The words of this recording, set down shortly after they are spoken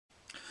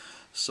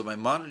So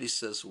Maimonides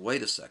says,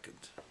 wait a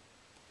second.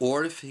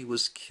 Or if he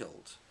was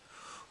killed.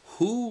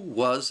 Who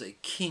was a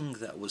king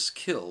that was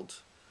killed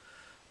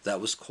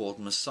that was called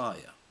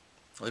Messiah?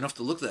 Well, you don't have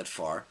to look that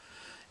far.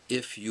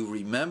 If you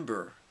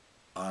remember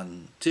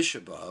on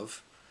Tisha B'Av,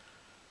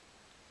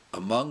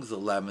 among the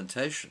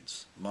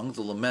lamentations, among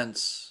the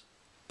laments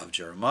of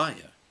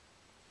Jeremiah,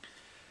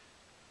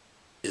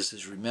 is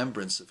his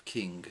remembrance of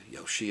King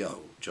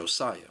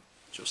Josiah.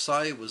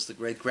 Josiah was the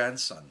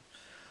great-grandson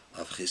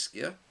of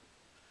Chizkiah,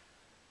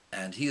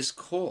 and he is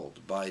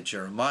called by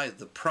Jeremiah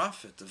the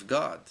prophet of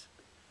God,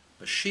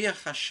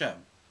 Mashiach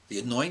Hashem, the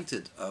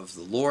anointed of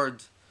the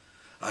Lord.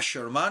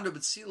 Asher Manu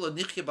B'tzilo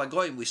Nichya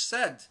Bagoyim. We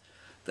said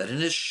that in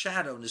his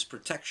shadow and his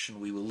protection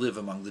we will live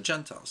among the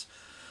Gentiles.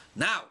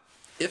 Now,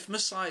 if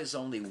Messiah is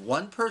only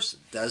one person,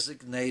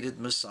 designated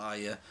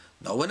Messiah,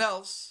 no one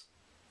else,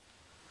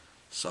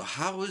 so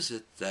how is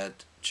it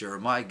that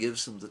Jeremiah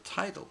gives him the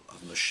title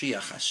of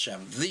Mashiach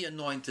Hashem, the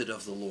anointed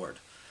of the Lord?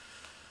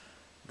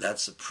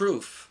 That's a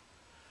proof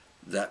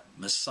that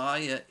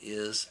Messiah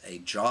is a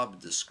job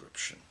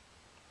description.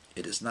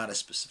 It is not a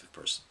specific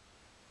person.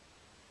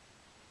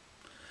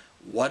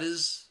 What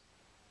is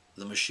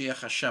the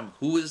Mashiach Hashem?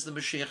 Who is the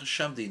Mashiach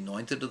Hashem, the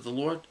anointed of the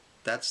Lord?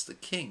 That's the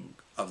king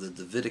of the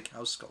Davidic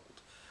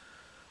household.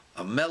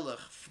 A melech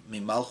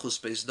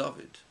mimalchus beis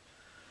David,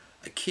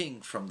 a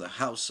king from the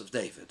house of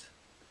David.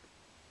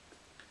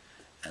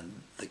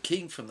 And the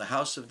king from the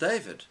house of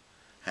David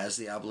has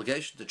the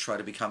obligation to try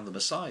to become the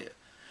Messiah,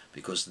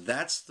 because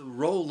that's the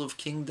role of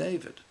King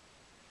David.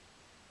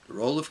 The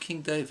role of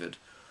King David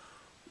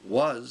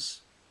was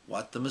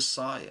what the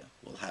Messiah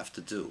will have to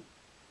do.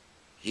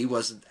 He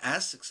wasn't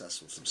as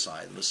successful as the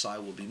Messiah. The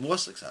Messiah will be more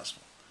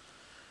successful.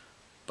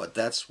 But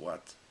that's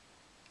what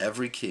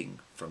every king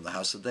from the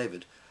house of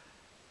David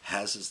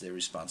has as their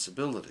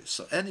responsibility.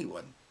 So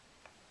anyone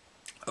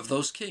of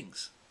those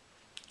kings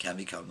can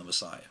become the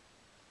Messiah.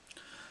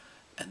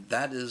 And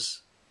that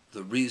is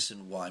the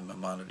reason why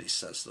Maimonides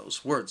says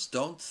those words.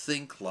 Don't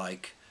think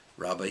like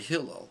Rabbi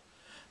Hillel,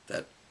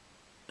 that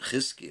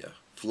Chizkiah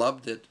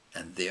flubbed it,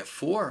 and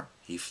therefore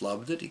he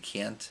flubbed it. He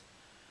can't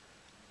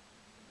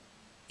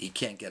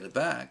get it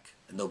back,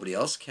 and nobody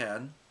else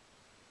can.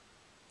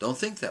 Don't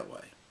think that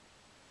way.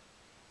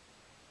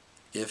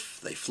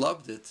 If they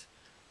flubbed it,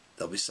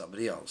 there'll be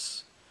somebody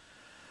else.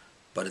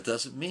 But it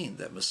doesn't mean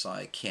that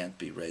Messiah can't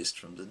be raised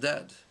from the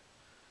dead.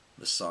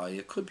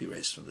 Messiah could be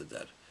raised from the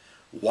dead.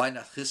 Why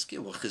not Chizkiah?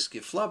 Well,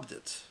 Chizkiah flubbed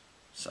it,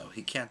 so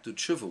he can't do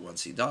tshuva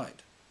once he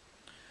died.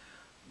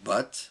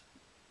 But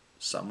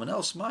someone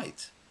else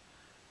might.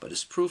 But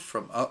his proof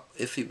from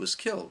if he was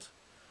killed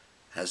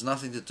has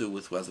nothing to do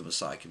with whether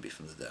Messiah can be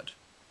from the dead.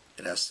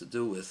 It has to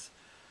do with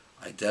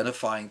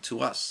identifying to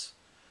us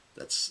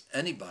that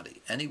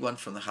anyone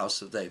from the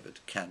house of David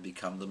can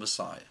become the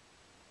Messiah.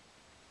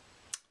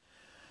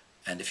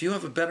 And if you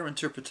have a better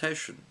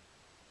interpretation,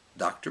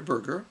 Dr.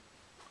 Berger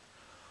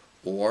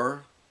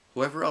or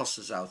whoever else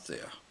is out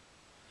there,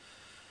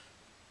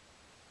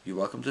 you're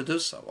welcome to do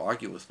so.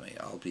 Argue with me.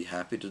 I'll be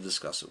happy to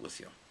discuss it with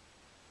you.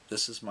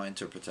 This is my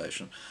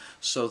interpretation.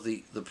 So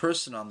the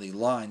person on the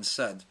line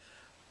said,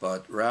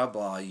 but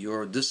Rabbi,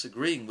 you're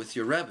disagreeing with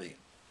your Rebbe.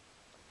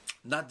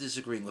 Not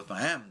disagreeing with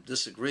I am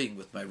disagreeing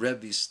with my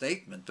Rebbe's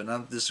statement, but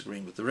not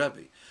disagreeing with the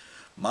Rebbe.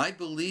 My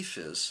belief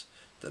is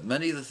that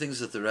many of the things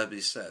that the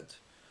Rebbe said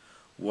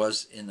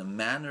was in a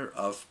manner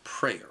of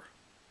prayer.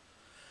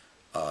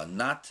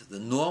 Not the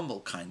normal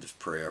kind of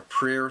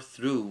prayer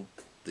through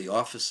the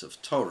office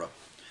of Torah,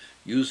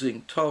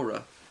 using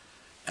Torah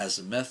as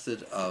a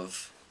method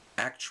of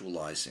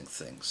actualizing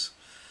things,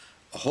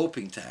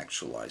 hoping to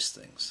actualize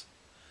things,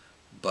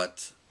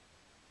 but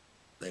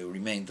they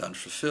remained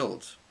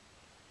unfulfilled.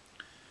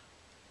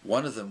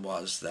 One of them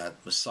was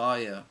that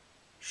Messiah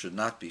should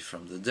not be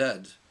from the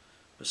dead.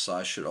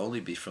 Messiah should only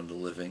be from the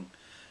living,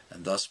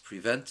 and thus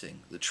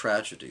preventing the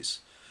tragedies,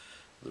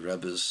 the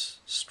Rebbe's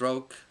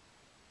stroke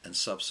and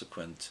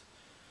subsequent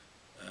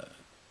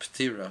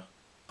Ptira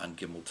on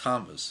Gimel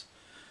Tammuz.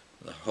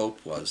 The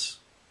hope was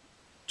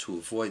to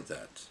avoid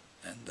that,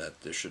 and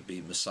that there should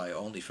be Messiah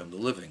only from the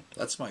living.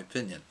 That's my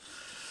opinion.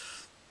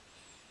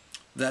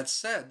 That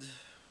said,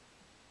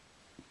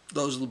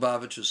 those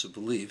Lubavitchers who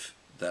believe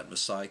that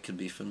Messiah can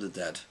be from the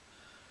dead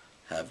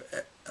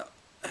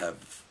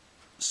have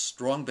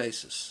strong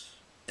basis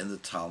in the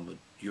Talmud,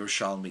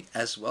 Yerushalmi,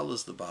 as well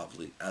as the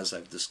Bavli, as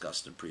I've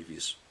discussed in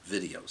previous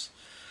videos.